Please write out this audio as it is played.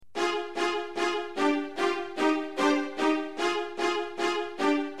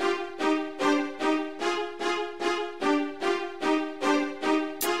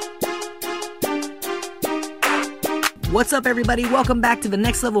What's up, everybody? Welcome back to the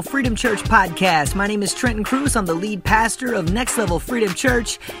Next Level Freedom Church podcast. My name is Trenton Cruz. I'm the lead pastor of Next Level Freedom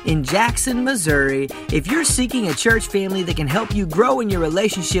Church in Jackson, Missouri. If you're seeking a church family that can help you grow in your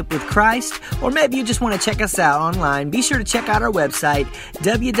relationship with Christ, or maybe you just want to check us out online, be sure to check out our website,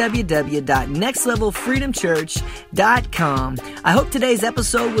 www.nextlevelfreedomchurch.com. I hope today's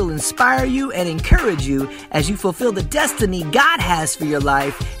episode will inspire you and encourage you as you fulfill the destiny God has for your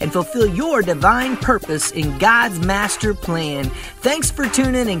life and fulfill your divine purpose in God's master plan. Thanks for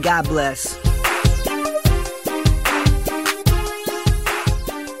tuning in, and God bless.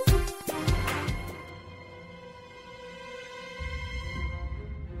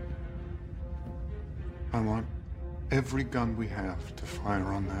 I want every gun we have to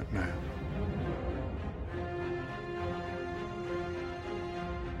fire on that man.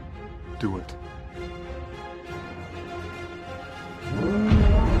 Do it.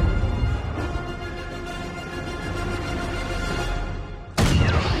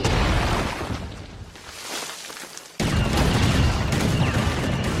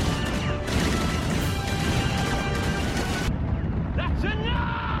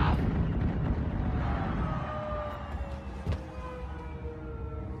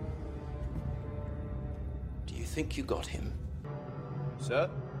 Think you got him? Sir?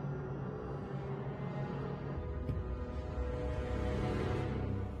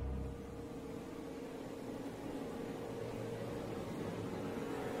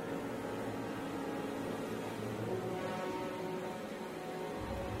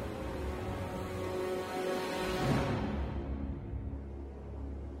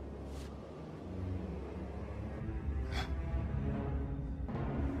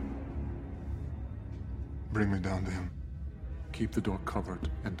 Bring me down to him. Keep the door covered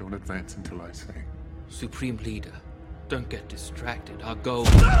and don't advance until I say. Supreme Leader, don't get distracted. Our goal...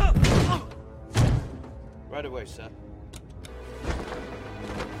 Right away, sir.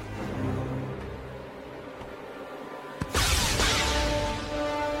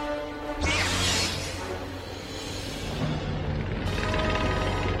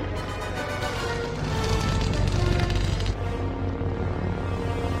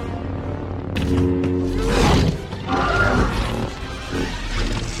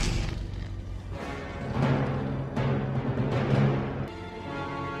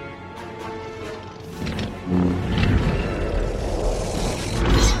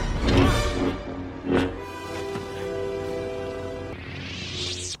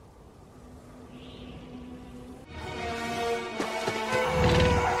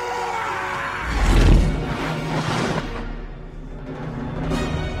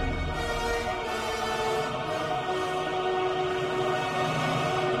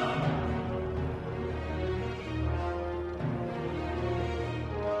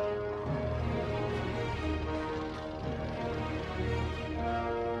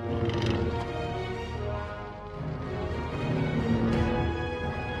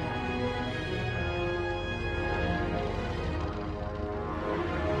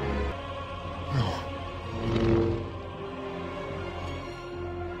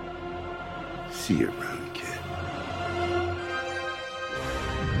 See you around, kid.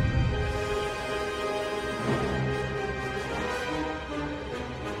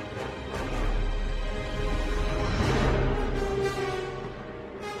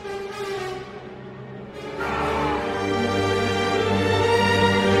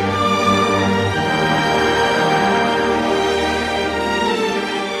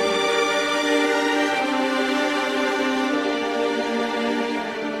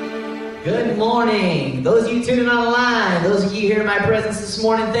 Good morning. Those of you tuning online, those of you here in my presence this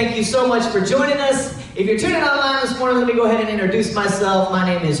morning, thank you so much for joining us. If you're tuning online this morning, let me go ahead and introduce myself. My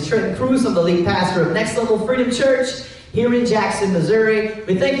name is Trenton Cruz. I'm the lead pastor of Next Level Freedom Church here in Jackson, Missouri.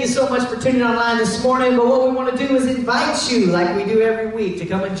 We thank you so much for tuning online this morning, but what we want to do is invite you, like we do every week, to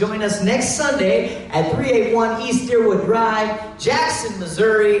come and join us next Sunday at 381 East Deerwood Drive, Jackson,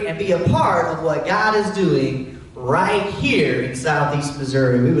 Missouri, and be a part of what God is doing right here in Southeast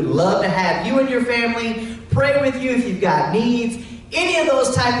Missouri. We would love to have you and your family pray with you if you've got needs, any of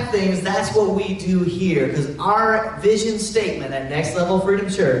those type of things. That's what we do here, because our vision statement at Next Level Freedom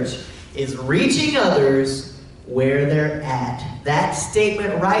Church is reaching others where they're at. That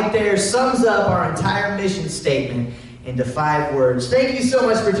statement right there sums up our entire mission statement into 5 words. Thank you so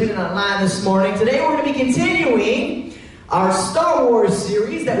much for tuning online this morning. Today we're going to be continuing our Star Wars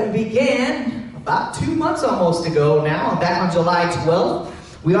series that we began about 2 months almost ago now, back on July 12th.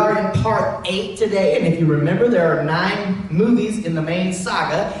 We are in part 8 today, and if you remember, there are 9 movies in the main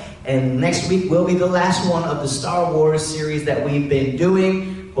saga, and next week will be the last one of the Star Wars series that we've been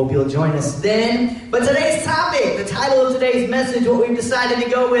doing. Hope you'll join us then. But today's topic, the title of today's message, what we've decided to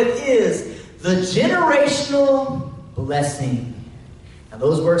go with is the generational blessing. Now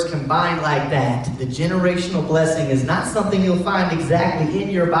those words combined like that, the generational blessing, is not something you'll find exactly in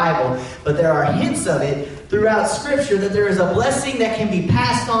your Bible, but there are hints of it throughout Scripture that there is a blessing that can be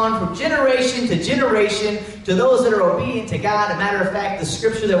passed on from generation to generation to those that are obedient to God. As a matter of fact, the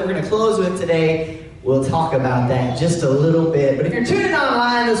Scripture that we're going to close with today, we'll talk about that just a little bit. But if you're tuning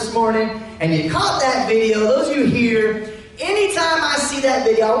online this morning and you caught that video, those of you here, anytime I see that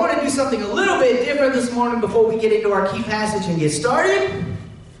video, I want to do something a little bit different this morning before we get into our key passage and get started.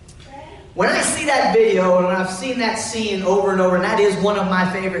 When I see that video, and I've seen that scene over and over, and that is one of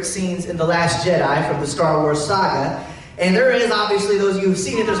my favorite scenes in The Last Jedi from the Star Wars saga. And there is, obviously, those of you who've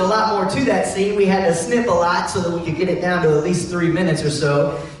seen it, there's a lot more to that scene. We had to snip a lot so that we could get it down to at least 3 minutes or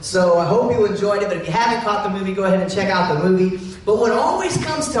so. So I hope you enjoyed it, but if you haven't caught the movie, go ahead and check out the movie. But what always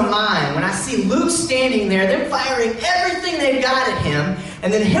comes to mind when I see Luke standing there, them firing everything they've got at him,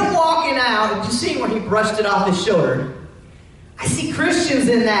 and then him walking out, and just seeing where he brushed it off his shoulder, I see Christians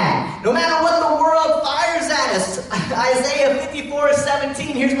in that. No matter what the world fires at us, Isaiah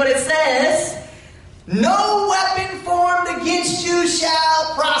 54:17, here's what it says. No weapon formed against you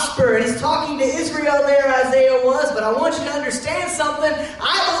shall prosper. And he's talking to Israel there, Isaiah was, but I want you to understand something.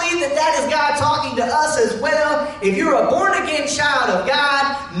 I believe that is God talking to us as well. If you're a born-again child of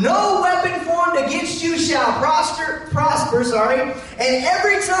God, no weapon formed against you shall prosper, and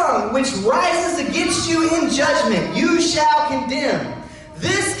every tongue which rises against you in judgment you shall condemn.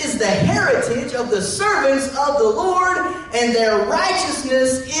 This is the heritage of the servants of the Lord, and their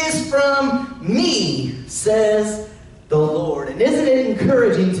righteousness is from me, says the Lord. And isn't it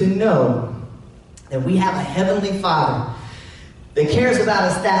encouraging to know that we have a heavenly Father that cares about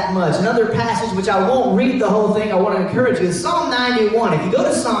us that much? Another passage, which I won't read the whole thing, I want to encourage you, is Psalm 91. If you go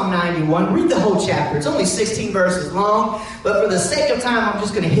to Psalm 91, read the whole chapter. It's only 16 verses long, but for the sake of time, I'm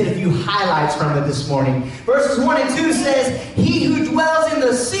just going to hit a few highlights from it this morning. Verses 1 and 2 says, He who dwells in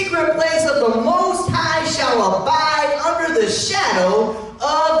the secret place of the Most High shall abide under the shadow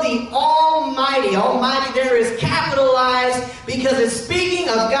of the Almighty. Almighty there is capitalized because it's speaking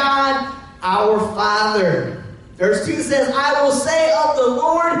of God, our Father. Verse 2 says, I will say of the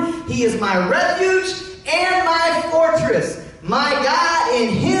Lord, He is my refuge and my fortress. My God, in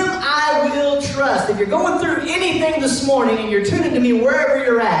Him I will trust. If you're going through anything this morning and you're tuning to me wherever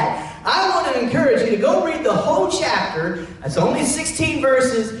you're at, I want to encourage you to go read the whole chapter. That's only 16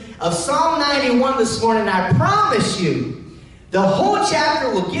 verses of Psalm 91 this morning. I promise you, the whole chapter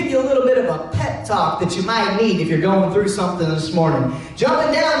will give you a little bit of a pep talk that you might need if you're going through something this morning.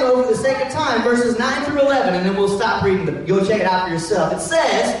 Jumping down, though, for the sake of time, verses 9 through 11, and then we'll stop reading. Go check it out for yourself. It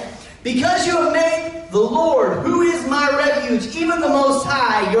says, Because you have made the Lord, who is my refuge, even the Most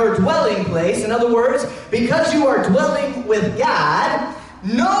High, your dwelling place. In other words, because you are dwelling with God,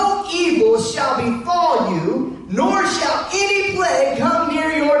 no evil shall befall you, nor shall any plague come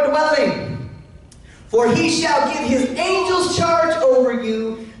near your dwelling. For He shall give His angels charge over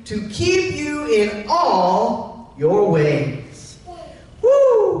you to keep you in all your ways.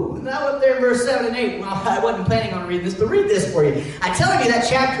 Woo! Now up there in verse 7 and 8. Well, I wasn't planning on reading this, but read this for you. I tell you that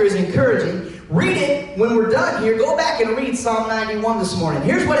chapter is encouraging. Read it when we're done here. Go back and read Psalm 91 this morning.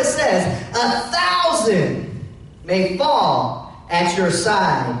 Here's what it says. 1,000 may fall at your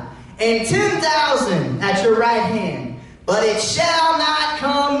side, and 10,000 at your right hand, but it shall not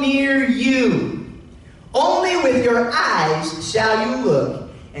come near you. Only with your eyes shall you look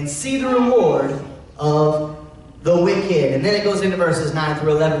and see the reward of the wicked. And then it goes into verses 9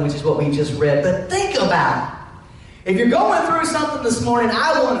 through 11, which is what we just read. But think about it. If you're going through something this morning,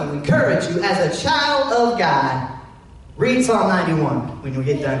 I want to encourage you as a child of God, read Psalm 91 when we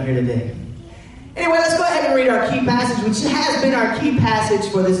get done here today. Anyway, let's go ahead and read our key passage, which has been our key passage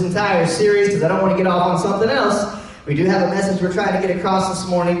for this entire series, because I don't want to get off on something else. We do have a message we're trying to get across this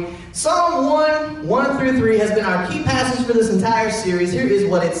morning. Psalm 1 through 3 has been our key passage for this entire series. Here is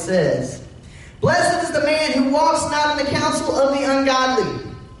what it says. Blessed is the man who walks not in the counsel of the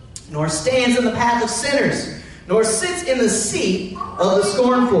ungodly, nor stands in the path of sinners, nor sits in the seat of the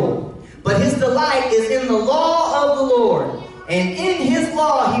scornful. But his delight is in the law of the Lord, and in His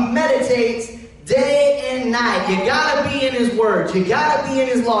law he meditates day and night. You gotta be in His word. You gotta be in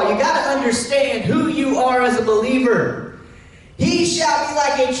His law. You gotta understand who you are as a believer. He shall be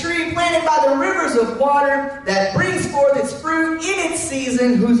like a tree planted by the rivers of water that brings forth its fruit in its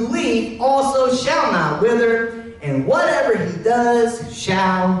season, whose leaf also shall not wither, and whatever he does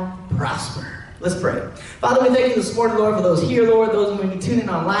shall prosper. Let's pray. Father, we thank you this morning, Lord, for those here, Lord, those who may be tuning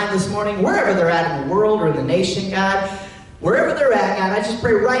online this morning, wherever they're at in the world or in the nation, God. Wherever they're at, God, I just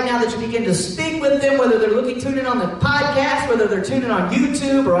pray right now that you begin to speak with them, whether they're tuning in on the podcast, whether they're tuning on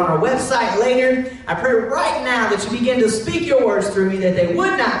YouTube or on our website later. I pray right now that you begin to speak your words through me, that they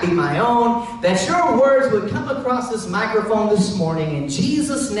would not be my own, that your words would come across this microphone this morning. In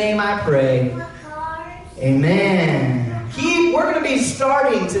Jesus' name I pray. Amen. We're going to be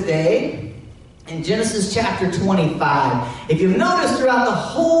starting today in Genesis chapter 25. If you've noticed throughout the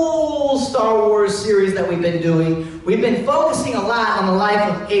whole Star Wars series that we've been doing, we've been focusing a lot on the life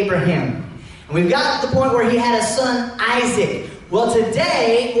of Abraham. And we've got to the point where he had a son, Isaac. Well,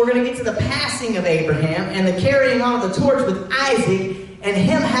 today, we're going to get to the passing of Abraham and the carrying on of the torch with Isaac and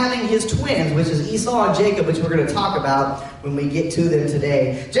him having his twins, which is Esau and Jacob, which we're going to talk about when we get to them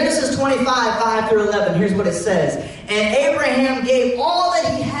today. Genesis 25, 5 through 11, here's what it says. And Abraham gave all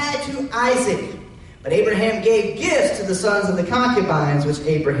that he had to Isaac. But Abraham gave gifts to the sons of the concubines which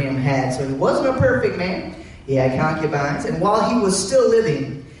Abraham had. So he wasn't a perfect man. He had concubines. And while he was still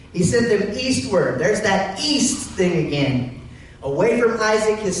living, he sent them eastward. There's that east thing again. Away from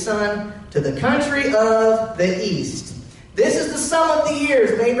Isaac, his son, to the country of the east. This is the sum of the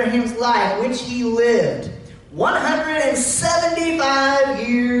years of Abraham's life, which he lived. 175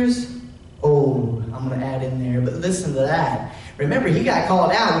 years old. I'm going to add in there, but listen to that. Remember, he got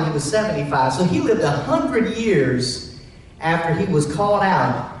called out when he was 75, so he lived 100 years after he was called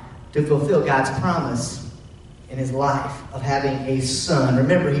out to fulfill God's promise in his life of having a son.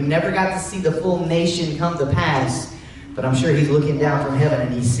 Remember, he never got to see the full nation come to pass, but I'm sure he's looking down from heaven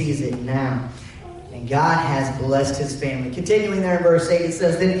and he sees it now. And God has blessed his family. Continuing there in verse 8, it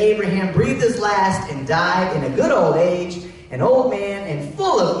says, Then Abraham breathed his last and died in a good old age, an old man and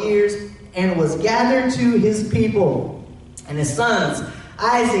full of years, and was gathered to his people. And his sons,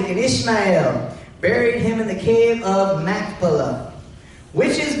 Isaac and Ishmael, buried him in the cave of Machpelah,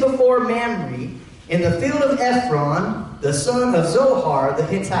 which is before Mamre, in the field of Ephron, the son of Zohar the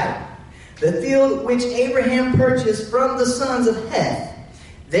Hittite, the field which Abraham purchased from the sons of Heth.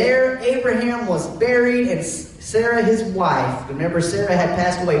 There Abraham was buried, and Sarah his wife. Remember, Sarah had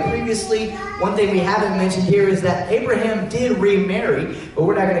passed away previously. One thing we haven't mentioned here is that Abraham did remarry, but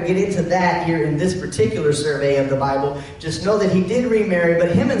we're not going to get into that here in this particular survey of the Bible. Just know that he did remarry,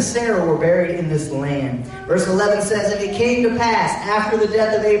 but him and Sarah were buried in this land. Verse 11 says, And it came to pass after the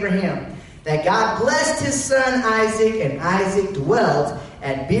death of Abraham that God blessed his son Isaac, and Isaac dwelt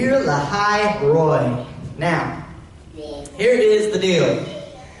at Beer Lahai Roi. Now, here is the deal.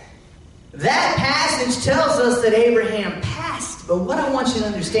 That passage tells us that Abraham passed, but what I want you to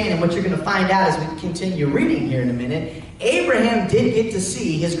understand and what you're going to find out as we continue reading here in a minute, Abraham did get to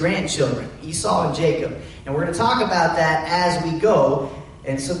see his grandchildren, Esau and Jacob. And we're going to talk about that as we go.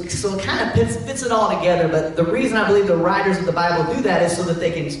 And so it kind of fits it all together, but the reason I believe the writers of the Bible do that is so that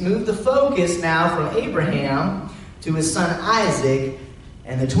they can move the focus now from Abraham to his son Isaac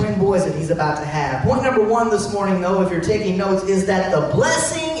and the twin boys that he's about to have. Point number one this morning, though, if you're taking notes, is that the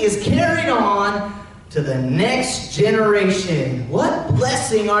blessing is carried on to the next generation. What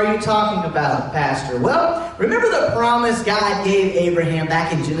blessing are you talking about, Pastor? Well, remember the promise God gave Abraham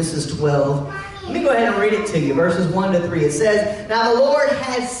back in Genesis 12? Let me go ahead and read it to you, verses 1 to 3. It says, Now the Lord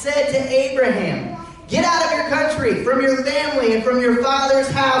had said to Abraham, Get out of your country, from your family, and from your father's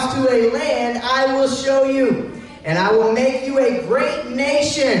house to a land I will show you. And I will make you a great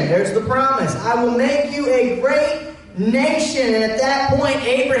nation. There's the promise. I will make you a great nation. And at that point,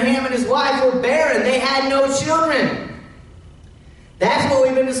 Abraham and his wife were barren. They had no children. That's what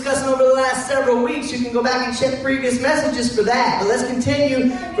we've been discussing over the last several weeks. You can go back and check previous messages for that. But let's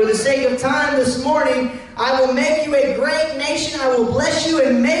continue for the sake of time this morning. I will make you a great nation. I will bless you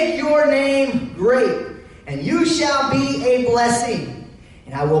and make your name great. And you shall be a blessing.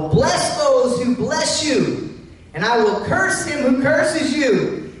 And I will bless those who bless you. And I will curse him who curses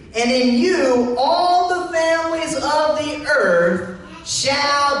you. And in you all the families of the earth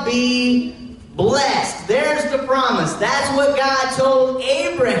shall be blessed. There's the promise. That's what God told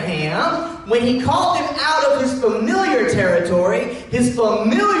Abraham when he called him out of his familiar territory, his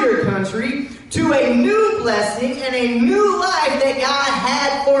familiar country, to a new blessing and a new life that God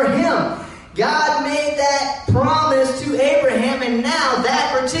had for him. God made that promise to Abraham, and now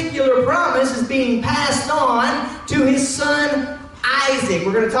that particular promise is being passed on to his son Isaac.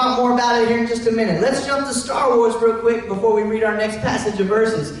 We're going to talk more about it here in just a minute. Let's jump to Star Wars real quick before we read our next passage of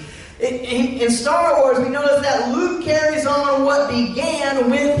verses. In Star Wars, we notice that Luke carries on what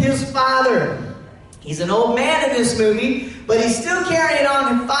began with his father. He's an old man in this movie, but he's still carrying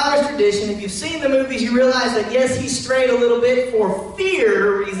on his father's tradition. If you've seen the movies, you realize that, yes, he strayed a little bit for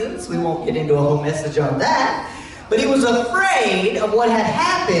fear reasons. We won't get into a whole message on that. But he was afraid of what had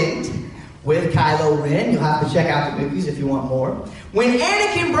happened with Kylo Ren. You'll have to check out the movies if you want more. When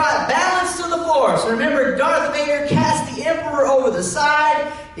Anakin brought balance to the Force, remember Darth Vader cast the Emperor over the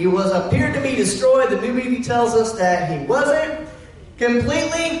side. He appeared to be destroyed. The new movie tells us that he wasn't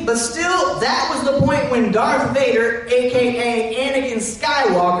completely, but still, that was the point when Darth Vader, aka Anakin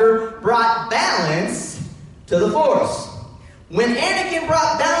Skywalker, brought balance to the Force. When Anakin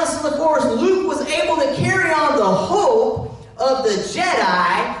brought balance to the Force, Luke was able to carry on the hope of the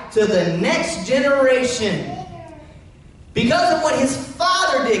Jedi to the next generation. Because of what his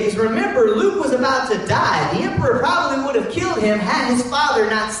father did. Because remember, Luke was about to die. The Emperor probably would have killed him had his father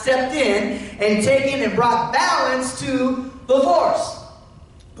not stepped in and taken and brought balance to the Force.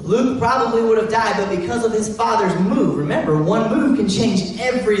 Luke probably would have died, but because of his father's move. Remember, one move can change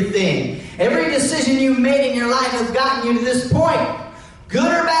everything. Every decision you've made in your life has gotten you to this point. Good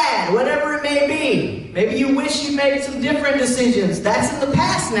or bad, whatever it may be. Maybe you wish you made some different decisions. That's in the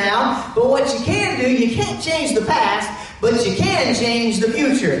past now. But what you can do, you can't change the past, but you can change the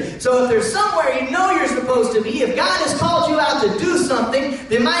future. So if there's somewhere you know you're supposed to be, if God has called you out to do something,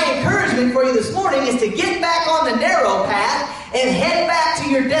 then my encouragement for you this morning is to get back on the narrow path and head back to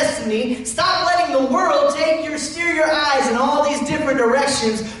your destiny. Stop letting the world steer your eyes in all these different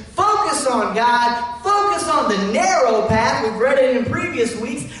directions. Focus on God. Focus on the narrow path. We've read it in previous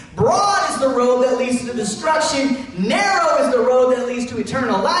weeks. Broad is the road that leads to destruction. Narrow is the road that leads to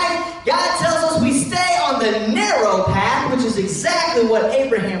eternal life. God tells us we stay on the narrow path, which is exactly what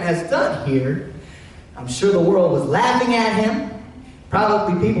Abraham has done here. I'm sure the world was laughing at him.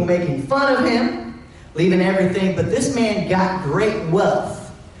 Probably people making fun of him, leaving everything. But this man got great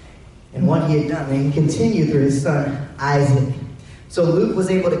wealth in what he had done. And he continued through his son, Isaac. So Luke was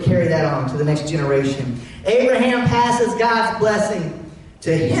able to carry that on to the next generation. Abraham passes God's blessing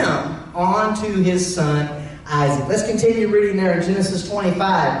to him on to his son Isaac. Let's continue reading there in Genesis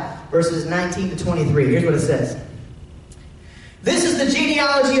 25, verses 19 to 23. Here's what it says. This is the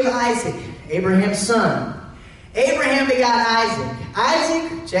genealogy of Isaac, Abraham's son. Abraham begot Isaac.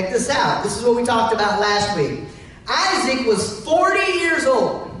 Isaac, check this out. This is what we talked about last week. Isaac was 40 years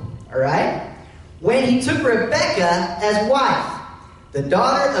old, all right, when he took Rebekah as wife, the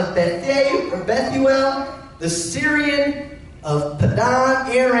daughter of Bethuel, the Syrian of Padan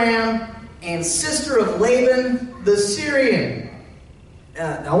Aram, and sister of Laban the Syrian.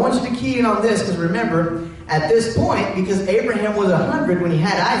 I want you to key in on this, because remember, at this point, because Abraham was 100 when he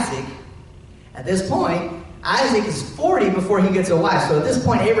had Isaac, at this point, Isaac is 40 before he gets a wife. So at this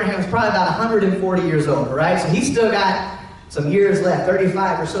point, Abraham is probably about 140 years old, right? So he's still got some years left,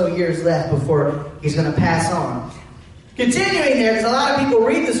 35 or so years left before he's going to pass on. Continuing there, because a lot of people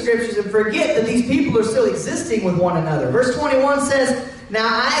read the scriptures and forget that these people are still existing with one another. Verse 21 says, Now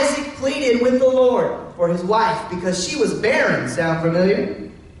Isaac pleaded with the Lord for his wife because she was barren. Sound familiar?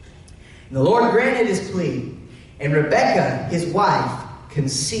 And the Lord granted his plea. And Rebekah, his wife,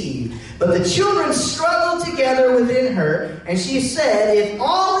 conceived. But the children struggled together within her. And she said, If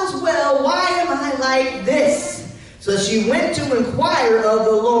all is well, why am I like this? So she went to inquire of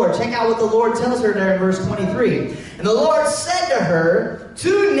the Lord. Check out what the Lord tells her there in verse 23. And the Lord said to her,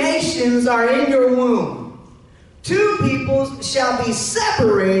 2 nations are in your womb. 2 peoples shall be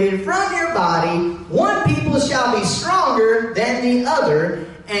separated from your body. 1 people shall be stronger than the other.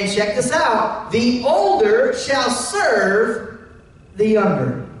 And check this out. The older shall serve the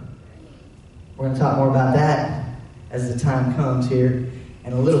younger. We're going to talk more about that as the time comes here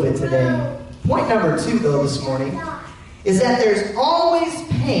in a little bit today. Point number 2, though, this morning, is that there's always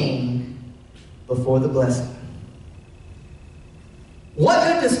pain before the blessing. What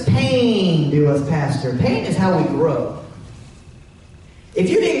good does pain do us, Pastor? Pain is how we grow. If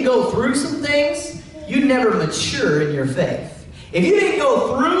you didn't go through some things, you'd never mature in your faith. If you didn't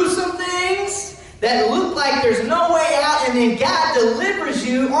go through some things that look like there's no way out, and then God delivers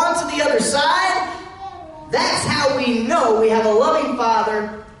you onto the other side, that's how we know we have a loving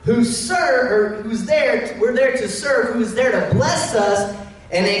Father who's there to serve, who's there to bless us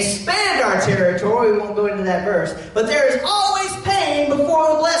and expand our territory. We won't go into that verse. But there is always pain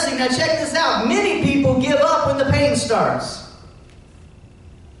before the blessing. Now check this out. Many people give up when the pain starts.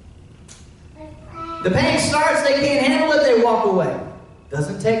 The pain starts, they can't handle it, they walk away.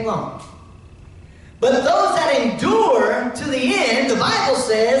 Doesn't take long. But those that endure to the end, the Bible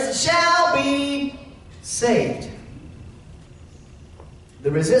says, shall be saved. The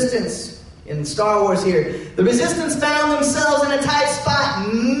resistance in Star Wars here, the resistance found themselves in a tight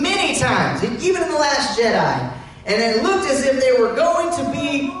spot many times, even in The Last Jedi. And it looked as if they were going to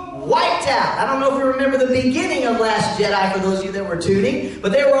be wiped out. I don't know if you remember the beginning of Last Jedi, for those of you that were tuning,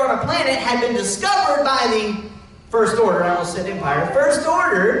 but they were on a planet, had been discovered by the First Order. I almost said Empire. First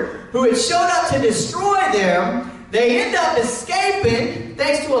Order who had showed up to destroy them, they end up escaping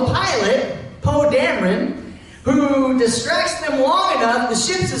thanks to a pilot, Poe Dameron, who distracts them long enough. The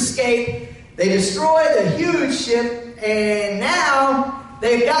ships escape. They destroy the huge ship, and now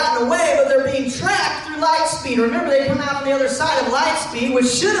they've gotten away, but they're being tracked through light speed. Remember, they come out on the other side of light speed, which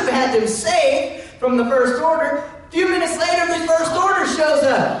should have had them saved from the First Order. A few minutes later, the First Order shows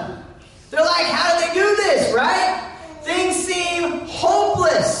up. They're like, how do they do this, right? Things seem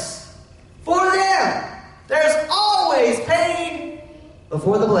hopeless for them. There's always pain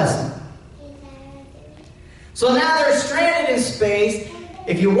before the blessing. So now they're stranded in space.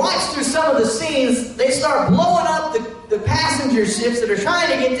 If you watch through some of the scenes, they start blowing up the passenger ships that are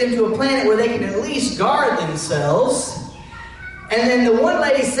trying to get them to a planet where they can at least guard themselves. And then the one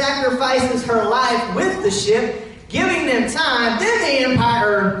lady sacrifices her life with the ship, giving them time. Then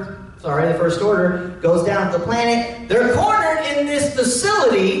the First Order goes down to the planet. They're cornered in this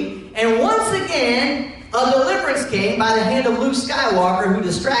facility, and once again, a deliverance came by the hand of Luke Skywalker, who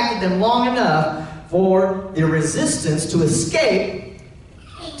distracted them long enough for the resistance to escape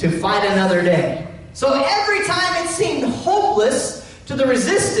to fight another day. So every time it seemed hopeless to the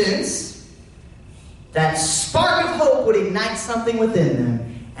resistance, that spark of hope would ignite something within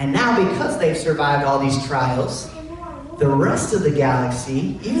them. And now, because they've survived all these trials, the rest of the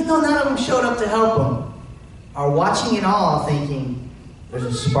galaxy, even though none of them showed up to help them, are watching in awe, thinking, there's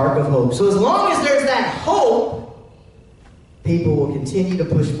a spark of hope. So as long as there's that hope, people will continue to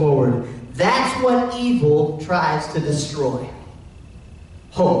push forward. That's what evil tries to destroy.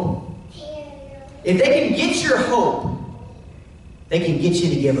 Hope. If they can get your hope, they can get you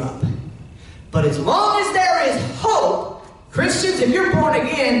to give up. But as long as there is hope, Christians, if you're born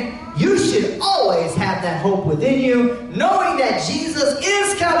again, you should always have that hope within you, knowing that Jesus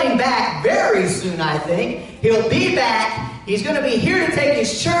is coming back very soon, I think. He'll be back. He's going to be here to take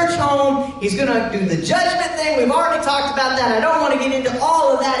his church home. He's going to do the judgment thing. We've already talked about that. I don't want to get into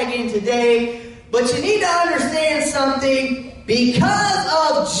all of that again today. But you need to understand something.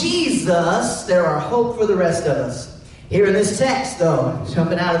 Because of Jesus, there are hope for the rest of us. Here in this text, though,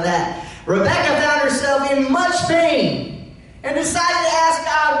 jumping out of that, Rebecca found herself in much pain and decided to ask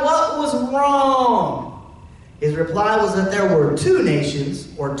God what was wrong. His reply was that there were two nations,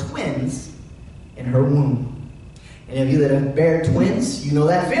 or twins, in her womb. Any of you that have bared twins, you know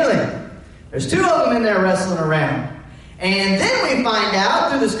that feeling. There's two of them in there wrestling around. And then we find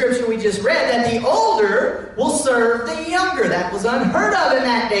out through the scripture we just read that the older will serve the younger. That was unheard of in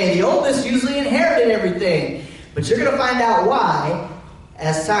that day. The oldest usually inherited everything. But you're going to find out why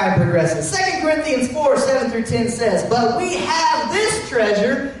as time progresses. 2 Corinthians 4, 7 through 10 says, "But we have this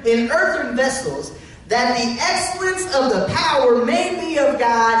treasure in earthen vessels, that the excellence of the power may be of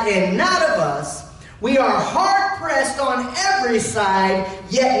God and not of us. We are hard pressed on every side,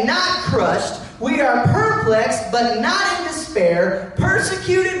 yet not crushed. We are perplexed, but not in despair,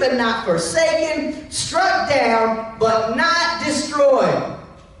 persecuted, but not forsaken, struck down, but not destroyed."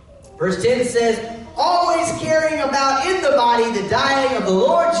 Verse 10 says, "Always carrying about in the body the dying of the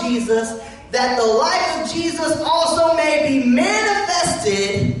Lord Jesus, that the life of Jesus also may be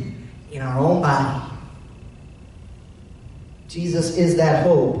manifested in our own body." Jesus is that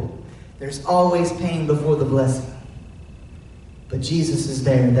hope. There's always pain before the blessing. But Jesus is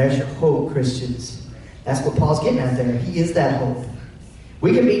there. There's your hope, Christians. That's what Paul's getting at there. He is that hope.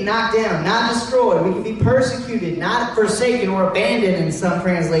 We can be knocked down, not destroyed. We can be persecuted, not forsaken or abandoned in some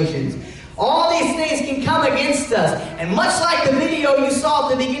translations. All these things can come against us. And much like the video you saw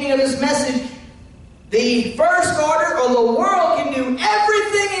at the beginning of this message, the First Order or the world can do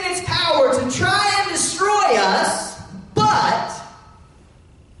everything in its power to try and destroy us. But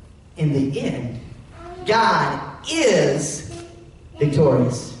in the end, God is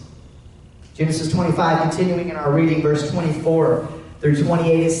victorious. Genesis 25, continuing in our reading, verse 24 through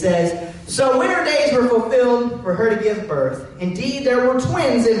 28, it says, "So when her days were fulfilled for her to give birth, indeed there were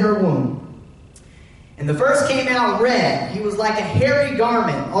twins in her womb. And the first came out red. He was like a hairy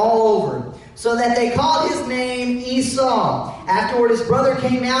garment all over, so that they called his name Esau. Afterward his brother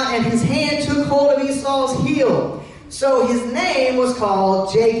came out, and his hand took hold of Esau's heel. So his name was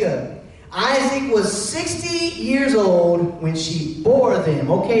called Jacob. Isaac was 60 years old when she bore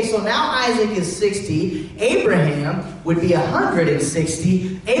them." Okay, so now Isaac is 60. Abraham would be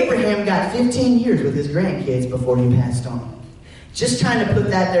 160. Abraham got 15 years with his grandkids before he passed on. Just trying to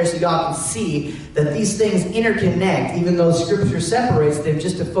put that there so y'all can see that these things interconnect, even though Scripture separates them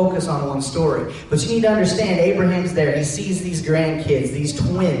just to focus on one story. But you need to understand, Abraham's there. He sees these grandkids, these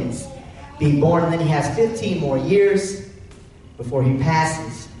twins, being born, and then he has 15 more years before he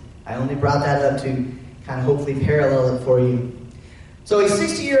passes. I only brought that up to kind of hopefully parallel it for you. So he's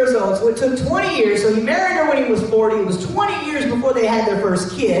 60 years old, so it took 20 years. So he married her when he was 40. It was 20 years before they had their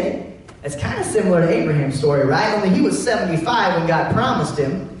first kid. That's kind of similar to Abraham's story, right? Only he was 75 when God promised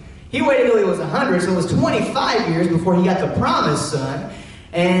him. He waited till he was 100, so it was 25 years before he got the promised son.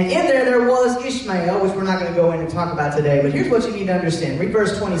 And in there was Ishmael, which we're not going to go in and talk about today. But here's what you need to understand. Read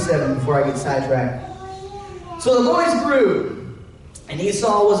verse 27 before I get sidetracked. So the boys grew, and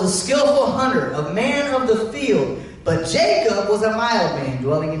Esau was a skillful hunter, a man of the field. But Jacob was a mild man,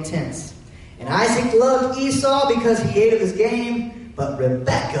 dwelling in tents. And Isaac loved Esau because he ate of his game, but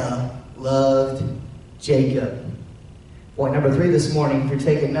Rebekah loved Jacob. Point number 3 this morning, if you're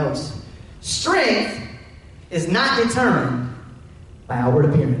taking notes. Strength is not determined by outward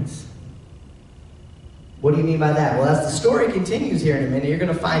appearance. What do you mean by that? Well, as the story continues here in a minute, you're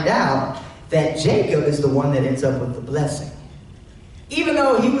going to find out that Jacob is the one that ends up with the blessing. Even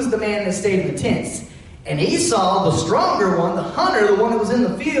though he was the man that stayed in the tents. And Esau, the stronger one, the hunter, the one that was in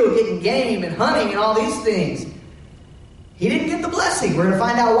the field getting game and hunting and all these things, he didn't get the blessing. We're going to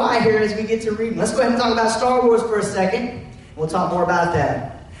find out why here as we get to reading. Let's go ahead and talk about Star Wars for a second. We'll talk more about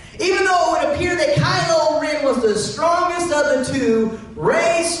that. Even though it would appear that Kylo Ren was the strongest of the two,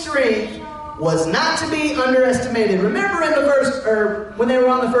 Rey's strength was not to be underestimated. Remember in the first, when they were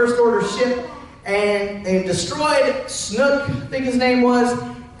on the First Order ship, and they destroyed Snoke, I think his name was,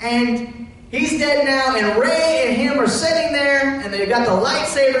 and he's dead now, and Rey and him are sitting there, and they've got the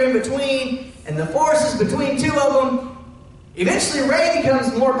lightsaber in between, and the Force is between two of them. Eventually, Rey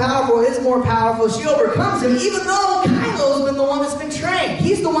becomes more powerful, is more powerful. She overcomes him, even though Kylo's been the one that's been trained.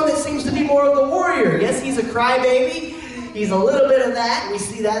 He's the one that seems to be more of the warrior. Yes, he's a crybaby. He's a little bit of that. We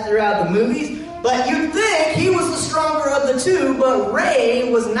see that throughout the movies. But you'd think he was the stronger of the two, but Rey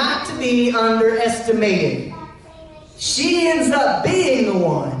was not to be underestimated. She ends up being the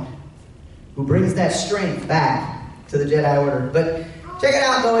one who brings that strength back to the Jedi Order. But check it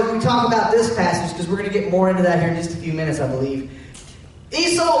out, though, as we talk about this passage, because we're going to get more into that here in just a few minutes, I believe.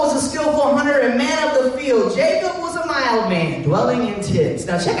 Esau was a skillful hunter and man of the field. Jacob was a mild man, dwelling in tents.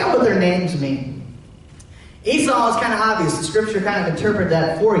 Now, check out what their names mean. Esau is kind of obvious. The scripture kind of interpret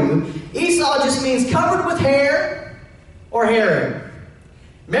that for you. Esau just means covered with hair or hairy.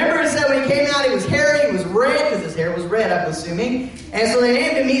 Remember it said when he came out he was hairy, he was red, because his hair was red, I'm assuming. And so they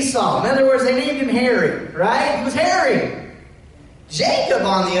named him Esau. In other words, they named him hairy, right? He was hairy. Jacob,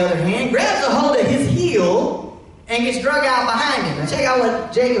 on the other hand, grabs a hold of his heel and gets drug out behind him. Now check out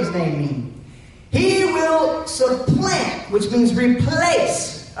what Jacob's name means. He will supplant, which means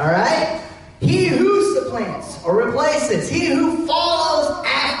replace, all right? He who supplants or replaces, he who follows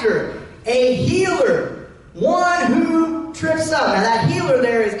after, a healer, one who trips up. Now that healer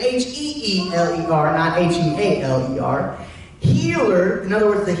there is H-E-E-L-E-R, not H-E-A-L-E-R. Healer, in other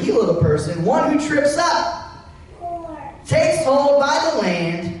words, the heel of the person, one who trips up, takes hold by the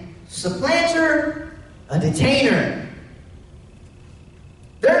land, supplanter, a detainer.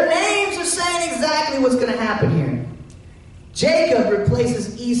 Their names are saying exactly what's going to happen here. Jacob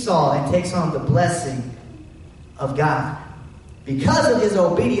replaces Esau and takes on the blessing of God. Because of his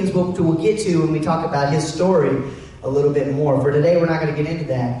obedience, we'll get to when we talk about his story a little bit more. For today, we're not going to get into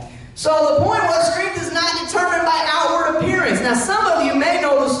that. So the point was, strength is not determined by outward appearance. Now, some of you may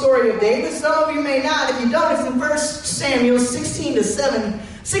know the story of David. Some of you may not. If you don't, it's in 1 Samuel 16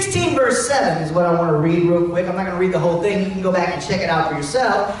 verse 7 is what I want to read real quick. I'm not going to read the whole thing. You can go back and check it out for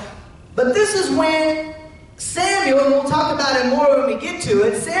yourself. But this is when Samuel, and we'll talk about it more when we get to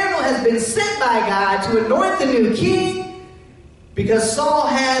it, Samuel has been sent by God to anoint the new king because Saul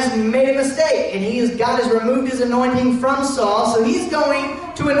has made a mistake, and God has removed his anointing from Saul, so he's going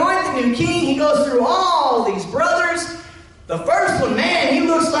to anoint the new king. He goes through all these brothers. The first one, man, he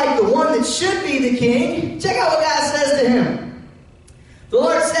looks like the one that should be the king. Check out what God says to him. The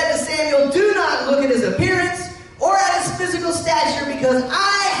Lord said to Samuel, "Do not look at his appearance or at his physical stature, because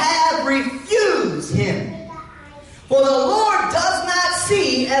I have refused him. For the Lord does not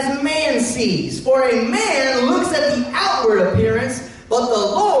see as man sees. For a man looks at the outward appearance, but the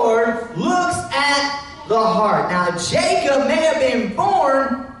Lord looks at the heart." Now, Jacob may have been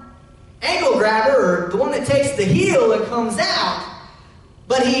born ankle grabber, or the one that takes the heel and comes out,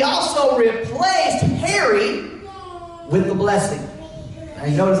 but he also replaced hairy with the blessing. Now,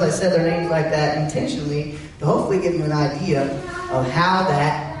 you notice I said their names like that intentionally to hopefully give you an idea of how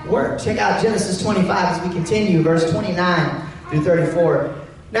that work. Check out Genesis 25 as we continue, verse 29 through 34.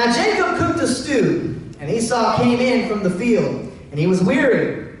 Now Jacob cooked a stew, and Esau came in from the field, and he was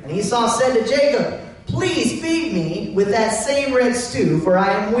weary. And Esau said to Jacob, "Please feed me with that same red stew, for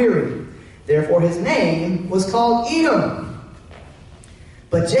I am weary." Therefore his name was called Edom.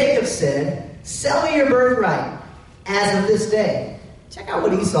 But Jacob said, "Sell me your birthright as of this day." Check out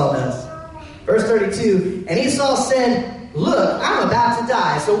what Esau does. Verse 32, and Esau said, look, I'm about to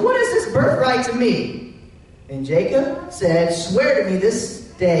die, so what is this birthright to me? And Jacob said, swear to me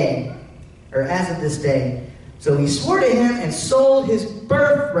this day, or as of this day. So he swore to him and sold his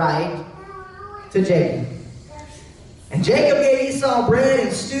birthright to Jacob. And Jacob gave Esau bread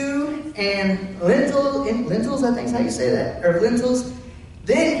and stew and lentils, I think is how you say that, or lentils.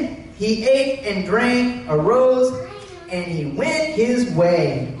 Then he ate and drank, arose, and he went his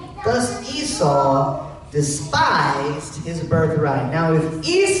way. Thus Esau despised his birthright. Now if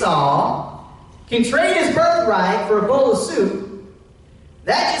Esau can trade his birthright for a bowl of soup,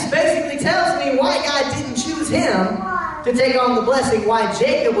 that just basically tells me why God didn't choose him to take on the blessing, why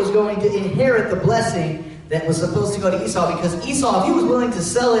Jacob was going to inherit the blessing that was supposed to go to Esau. Because Esau, if he was willing to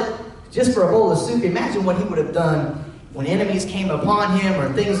sell it just for a bowl of soup, imagine what he would have done when enemies came upon him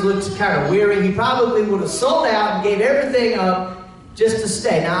or things looked kind of weary. He probably would have sold out and gave everything up just to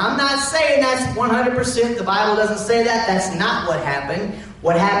stay. Now, I'm not saying that's 100%. The Bible doesn't say that. That's not what happened.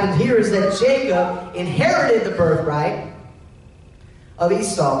 What happened here is that Jacob inherited the birthright of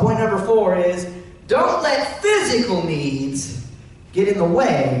Esau. Point number 4 is, don't let physical needs get in the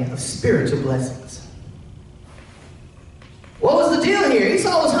way of spiritual blessings. What was the deal here?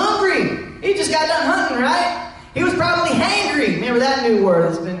 Esau was hungry. He just got done hunting, right? He was probably hangry. Remember that new word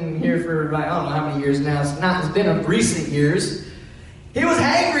that's been here for, I don't know how many years now. It's been of recent years. He was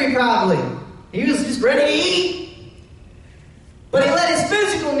hangry probably. He was just ready to eat. But he let his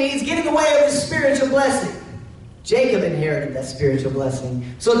physical needs get in the way of his spiritual blessing. Jacob inherited that spiritual blessing.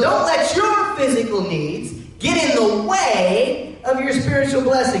 So don't let your physical needs get in the way of your spiritual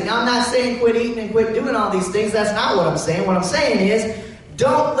blessing. Now, I'm not saying quit eating and quit doing all these things. That's not what I'm saying. What I'm saying is,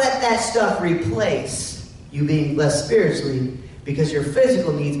 don't let that stuff replace you being blessed spiritually, because your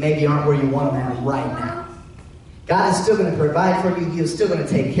physical needs maybe aren't where you want them at right now. God is still going to provide for you. He is still going to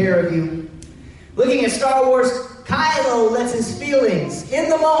take care of you. Looking at Star Wars, Kylo lets his feelings in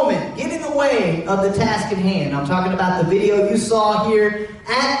the moment get in the way of the task at hand. I'm talking about the video you saw here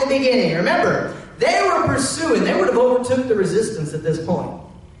at the beginning. Remember, they were pursuing. They would have overtook the resistance at this point.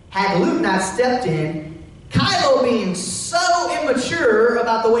 Had Luke not stepped in, Kylo being so immature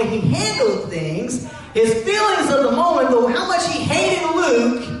about the way he handled things, his feelings of the moment, how much he hated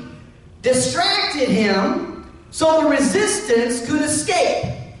Luke, distracted him so the resistance could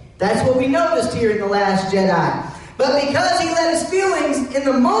escape. That's what we noticed here in The Last Jedi. But because he let his feelings in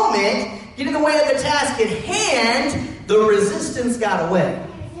the moment get in the way of the task at hand, the resistance got away.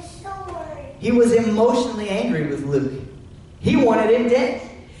 He was emotionally angry with Luke. He wanted him dead.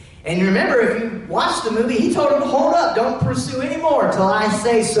 And remember, if you watch the movie, he told him, hold up, don't pursue anymore until I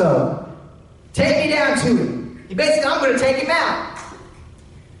say so. Take me down to him. He basically, I'm going to take him out.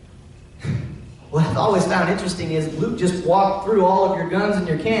 What I've always found interesting is Luke just walked through all of your guns and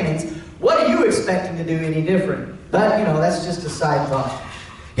your cannons. What are you expecting to do any different? But, that's just a side thought.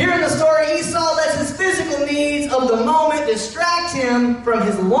 Here in the story, Esau lets his physical needs of the moment distract him from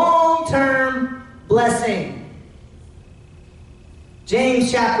his long-term blessing.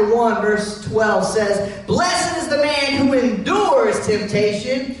 James chapter 1, verse 12 says, blessed is the man who endures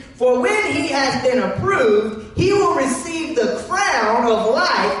temptation, for when he has been approved, he will receive the crown of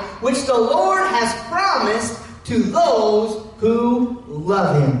life, which the Lord has promised to those who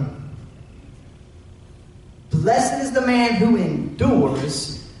love him. Blessed is the man who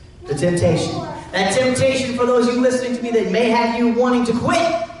endures the temptation. That temptation, for those of you listening to me, that may have you wanting to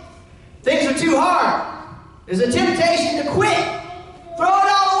quit. Things are too hard. There's a temptation to quit. Throw it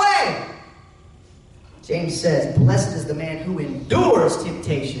all away. James says, blessed is the man who endures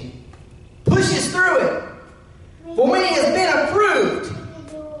temptation, pushes through it. For when he has been approved,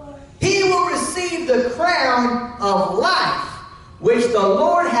 he will receive the crown of life, which the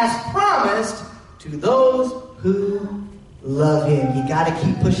Lord has promised to those who love him. You got to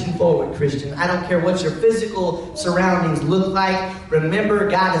keep pushing forward, Christian. I don't care what your physical surroundings look like. Remember,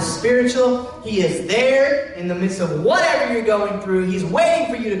 God is spiritual. He is there in the midst of whatever you're going through. He's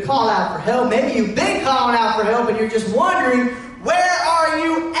waiting for you to call out for help. Maybe you've been calling out for help and you're just wondering, where are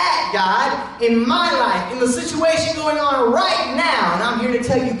you at, God, in my life, in the situation going on right now? And I'm here to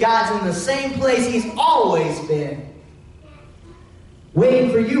tell you, God's in the same place he's always been.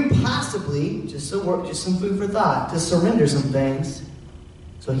 Waiting for you, possibly, just some food for thought, to surrender some things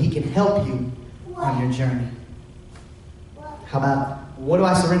so he can help you on your journey. How about, what do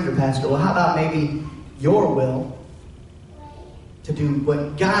I surrender, Pastor? Well, how about maybe your will to do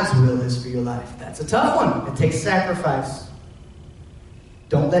what God's will is for your life? That's a tough one. It takes sacrifice.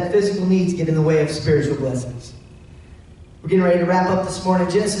 Don't let physical needs get in the way of spiritual blessings. We're getting ready to wrap up this morning.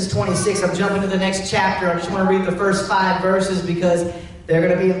 Genesis 26. I'm jumping to the next chapter. I just want to read the first 5 verses because they're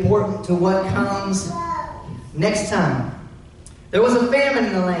going to be important to what comes next time. There was a famine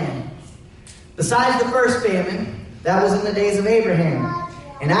in the land. Besides the first famine, that was in the days of Abraham.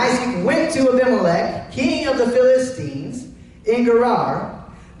 And Isaac went to Abimelech, king of the Philistines, in Gerar.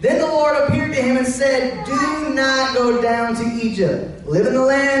 Then the Lord appeared to him and said, "Do not go down to Egypt. Live in the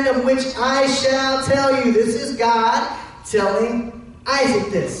land of which I shall tell you." This is God telling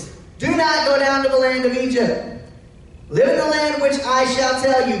Isaac this. "Do not go down to the land of Egypt. Live in the land which I shall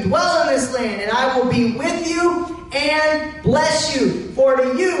tell you. Dwell in this land, and I will be with you and bless you. For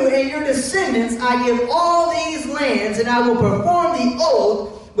to you and your descendants I give all these lands, and I will perform the oath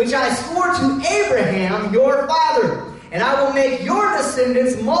which I swore to Abraham your father. And I will make your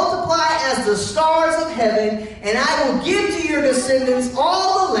descendants multiply as the stars of heaven, and I will give to your descendants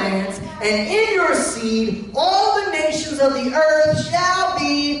all the lands, and in your seed all the nations of the earth shall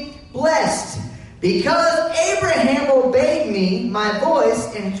be blessed. Because Abraham obeyed my voice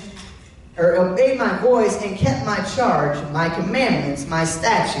and kept my charge, my commandments, my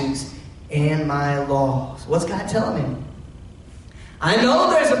statutes, and my laws." What's God telling him? I know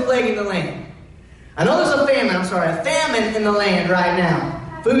there's a plague in the land. I know there's a famine in the land right now.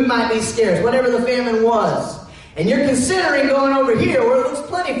 Food might be scarce, whatever the famine was. And you're considering going over here where it looks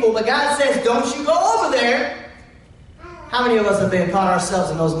plentiful, but God says, don't you go over there. How many of us have been caught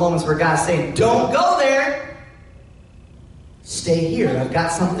ourselves in those moments where God's saying, don't go there. Stay here. I've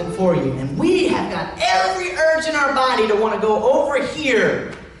got something for you. And we have got every urge in our body to want to go over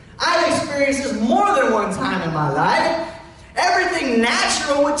here. I've experienced this more than one time in my life. Everything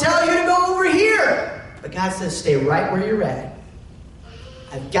natural would tell you to go over here. But God says, stay right where you're at.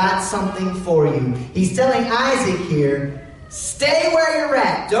 I've got something for you. He's telling Isaac here, stay where you're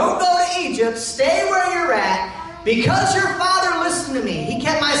at. Don't go to Egypt. Stay where you're at. Because your father listened to me. He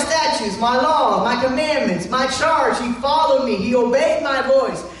kept my statutes, my laws, my commandments, my charge. He followed me. He obeyed my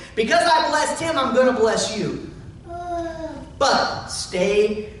voice. Because I blessed him, I'm going to bless you. But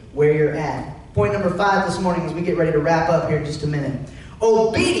stay where you're at. Point number 5 this morning as we get ready to wrap up here in just a minute.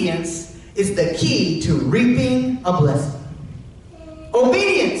 Obedience is the key to reaping a blessing.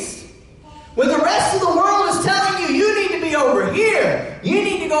 Obedience. When the rest of the world is telling you, you need to be over here. You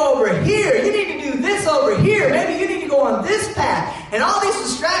need to go over here. You need to do this over here. Maybe you need to go on this path. And all these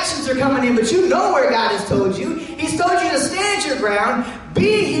distractions are coming in, but you know where God has told you. He's told you to stand your ground.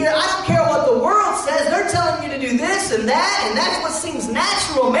 Be here. I don't care what the world says. They're telling you to do this and that's what seems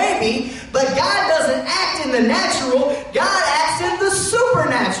natural maybe, but God doesn't act in the natural. God acts in the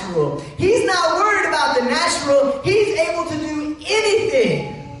supernatural. He's not worried about the natural. He's able to do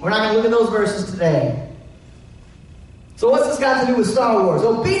anything. We're not going to look at those verses today. So what's this got to do with Star Wars?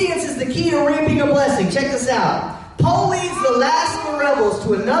 Obedience is the key to reaping a blessing. Check this out. Paul leads the last of the rebels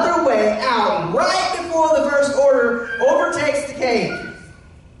to another way out right before the first order overtakes the cave.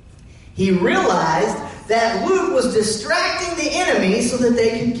 He realized that Luke was distracting the enemy so that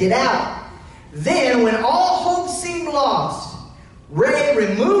they could get out. Then, when all hope seemed lost, Ray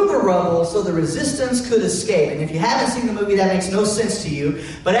removed the rubble so the resistance could escape. And if you haven't seen the movie, that makes no sense to you.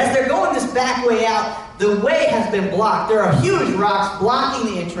 But as they're going this back way out, the way has been blocked. There are huge rocks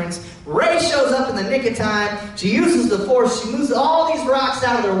blocking the entrance. Ray shows up in the nick of time. She uses the force. She moves all these rocks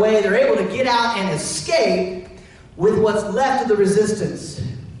out of their way. They're able to get out and escape with what's left of the resistance.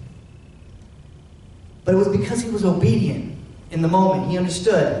 But it was because he was obedient in the moment. He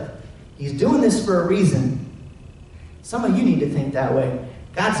understood. He's doing this for a reason. Some of you need to think that way.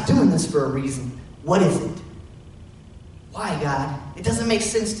 God's doing this for a reason. What is it? Why, God? It doesn't make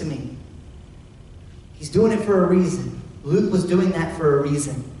sense to me. He's doing it for a reason. Luke was doing that for a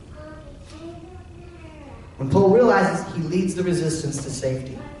reason. When Paul realizes, he leads the resistance to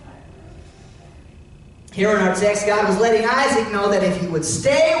safety. Here in our text, God was letting Isaac know that if he would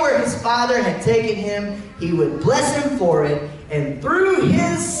stay where his father had taken him, he would bless him for it. And through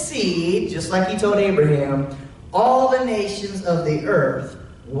his seed, just like he told Abraham, all the nations of the earth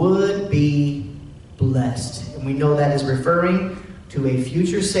would be blessed. And we know that is referring to a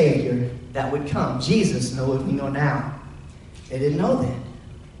future Savior that would come. Jesus knows what we know now. They didn't know that.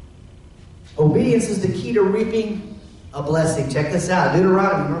 Obedience is the key to reaping a blessing. Check this out.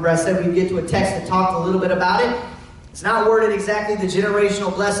 Deuteronomy. Remember I said we'd get to a text that talked a little bit about it? It's not worded exactly the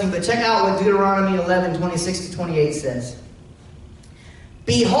generational blessing, but check out what Deuteronomy 11:26-28 says.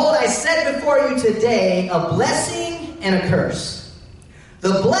 "Behold, I set before you today a blessing and a curse.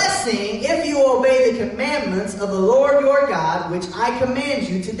 The blessing, if you obey the commandments of the Lord your God, which I command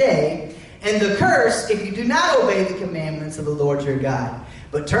you today, and the curse, if you do not obey the commandments of the Lord your God.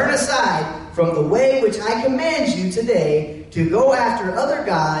 But turn aside from the way which I command you today to go after other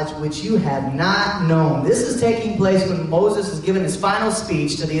gods which you have not known. This is taking place when Moses is giving his final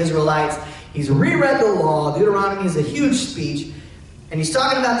speech to the Israelites. He's reread the law. Deuteronomy is a huge speech. And he's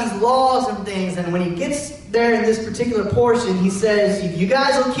talking about these laws and things. And when he gets there in this particular portion, he says, if you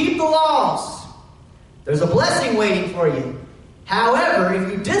guys will keep the laws, there's a blessing waiting for you. However,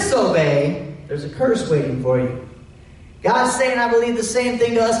 if you disobey, there's a curse waiting for you. God's saying, I believe, the same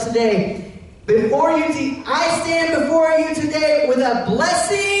thing to us today. I stand before you today with a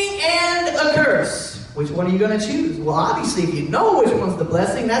blessing and a curse. Which one are you going to choose? Well, obviously, if you know which one's the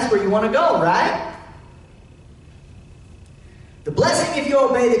blessing, that's where you want to go, right? The blessing if you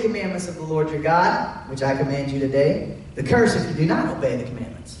obey the commandments of the Lord your God, which I command you today. The curse if you do not obey the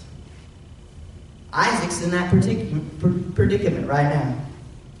commandments. Isaac's in that predicament right now.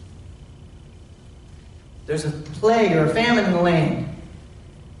 There's a plague or a famine in the land.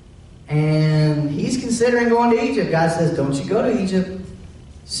 And he's considering going to Egypt. God says, don't you go to Egypt.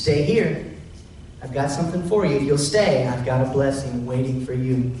 Stay here. I've got something for you. If you'll stay, I've got a blessing waiting for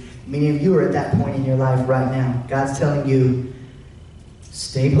you. Many of you are at that point in your life right now. God's telling you,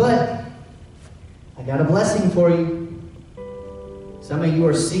 stay put. I got a blessing for you. Some of you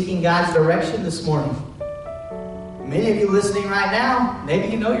are seeking God's direction this morning. Many of you listening right now, maybe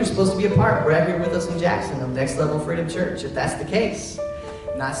you know you're supposed to be a part right here with us in Jackson of Next Level Freedom Church. If that's the case,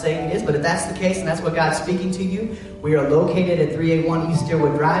 I'm not saying it is, but if that's the case and that's what God's speaking to you, we are located at 381 East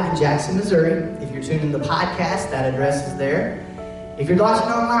Deerwood Drive in Jackson, Missouri. If you're tuning in the podcast, that address is there. If you're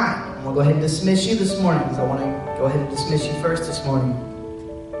watching online, I'm going to go ahead and dismiss you this morning because I want to go ahead and dismiss you first this morning.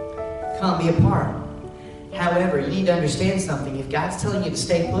 Come be a part. However, you need to understand something. If God's telling you to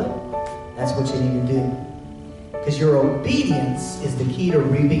stay put, that's what you need to do. Because your obedience is the key to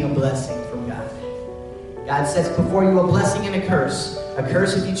reaping a blessing from God. God sets before you a blessing and a curse. A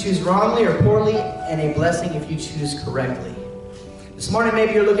curse if you choose wrongly or poorly, and a blessing if you choose correctly. This morning,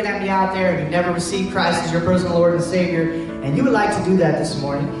 maybe you're looking at me out there and you've never received Christ as your personal Lord and Savior, and you would like to do that this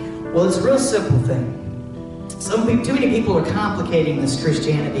morning. Well, it's a real simple thing. Too many people are complicating this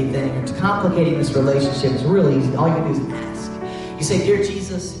Christianity thing, or complicating this relationship. It's really easy. All you can do is ask. You say, Dear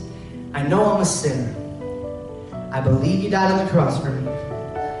Jesus, I know I'm a sinner. I believe you died on the cross for me.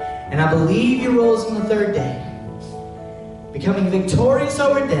 And I believe you rose on the third day, becoming victorious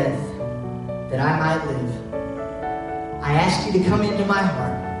over death, that I might live. I ask you to come into my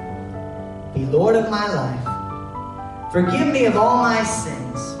heart, be Lord of my life. Forgive me of all my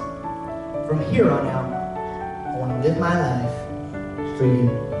sins. From here on out, I want to live my life for you.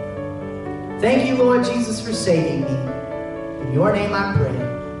 Thank you, Lord Jesus, for saving me. In your name I pray.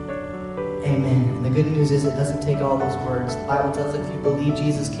 Amen. And the good news is it doesn't take all those words. The Bible tells us if you believe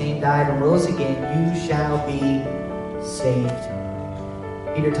Jesus came, died, and rose again, you shall be saved.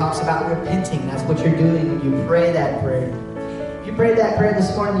 Peter talks about repenting. That's what you're doing when you pray that prayer. If you prayed that prayer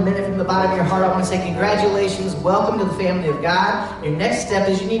this morning, you meant it from the bottom of your heart, I want to say congratulations. Welcome to the family of God. Your next step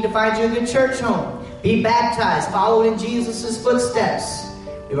is you need to find you a good church home. Be baptized. Follow in Jesus' footsteps.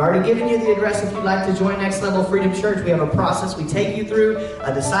 We've already given you the address if you'd like to join Next Level Freedom Church. We have a process we take you through,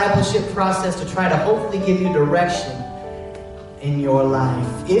 a discipleship process to try to hopefully give you direction in your life.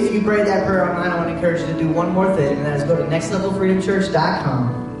 If you prayed that prayer online, I want to encourage you to do one more thing, and that is go to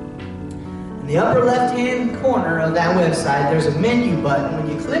nextlevelfreedomchurch.com. In the upper left-hand corner of that website, there's a menu button. When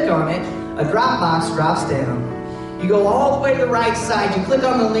you click on it, a drop box drops down. You go all the way to the right side. You click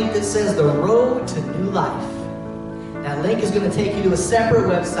on the link that says The Road to New Life. That link is going to take you to a separate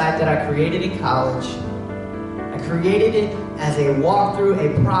website that I created in college. I created it as a walkthrough,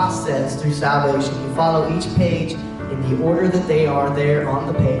 a process through salvation. You follow each page in the order that they are there on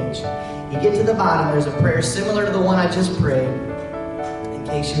the page. You get to the bottom, there's a prayer similar to the one I just prayed, in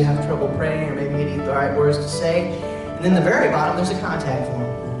case you have trouble praying or maybe you need the right words to say. And then the very bottom, there's a contact form.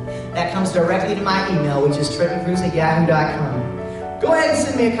 That comes directly to my email, which is TrentonCruz@yahoo.com. Go ahead and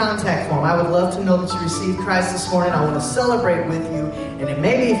send me a contact form. I would love to know that you received Christ this morning. I want to celebrate with you. And then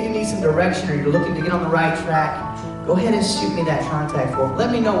maybe if you need some direction or you're looking to get on the right track, go ahead and shoot me that contact form. Let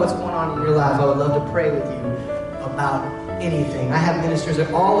me know what's going on in your life. I would love to pray with you about anything. I have ministers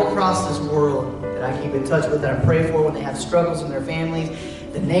all across this world that I keep in touch with, that I pray for when they have struggles in their families,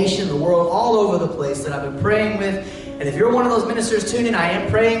 the nation, the world, all over the place that I've been praying with. And if you're one of those ministers tuned in, I am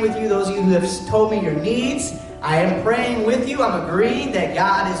praying with you. Those of you who have told me your needs, I am praying with you. I'm agreeing that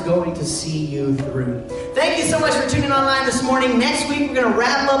God is going to see you through. Thank you so much for tuning online this morning. Next week, we're going to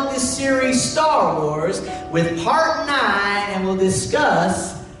wrap up this series, Star Wars, with part 9, and we'll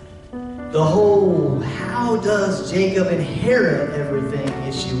discuss the whole how does Jacob inherit everything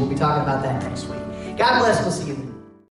issue. We'll be talking about that next week. God bless. We'll see you then.